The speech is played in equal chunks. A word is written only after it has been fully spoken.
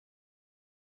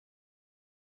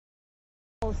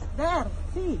There,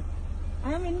 see,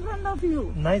 I am in front of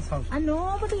you. Nice house. And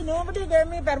nobody gave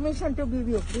me permission to give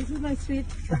you. This is my street.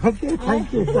 Okay,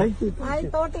 thank you. I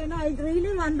thought, I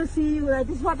really want to see you. That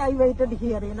is what I waited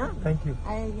here, Thank you.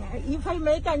 If I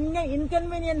make an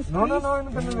inconvenience, No, please. no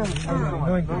inconvenience.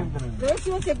 No inconvenience. Where's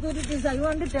your securities? I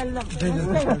want to tell them.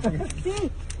 See,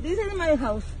 this is my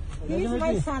house. He is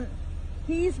my son.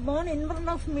 He is born in front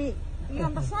of me. You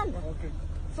understand? Okay.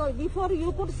 So before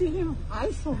you could see him, I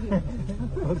saw him.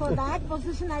 So that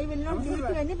position I will not give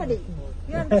to anybody.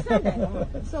 You understand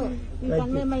that? So you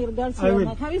convey my regards to your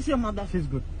mother. How is your mother? She's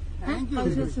good. How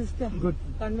is your sister? Good.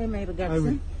 Convey my regards. I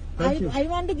will. Thank you. I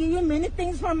want to give you many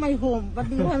things from my home, but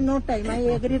you have no time. I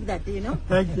agree with that,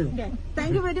 Thank you. Okay.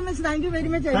 Thank you very much. Thank you very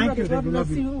much, Thank everybody. you. God bless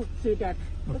Thank you. you, sweetheart.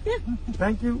 Okay?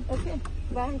 Thank you. Okay.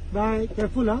 Bye. Bye.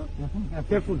 Careful, huh?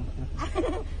 Careful.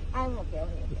 I'm okay.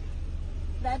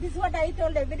 That is what I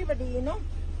told everybody,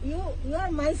 You are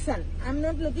my son. I'm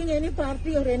not looking any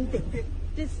party or anything.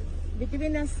 It is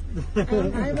between us.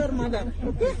 I'm your mother.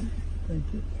 Okay? Thank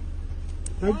you.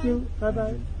 Thank you.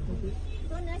 Bye-bye.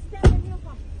 So next time when you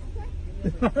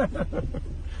come, okay?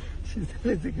 She's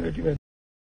a security man.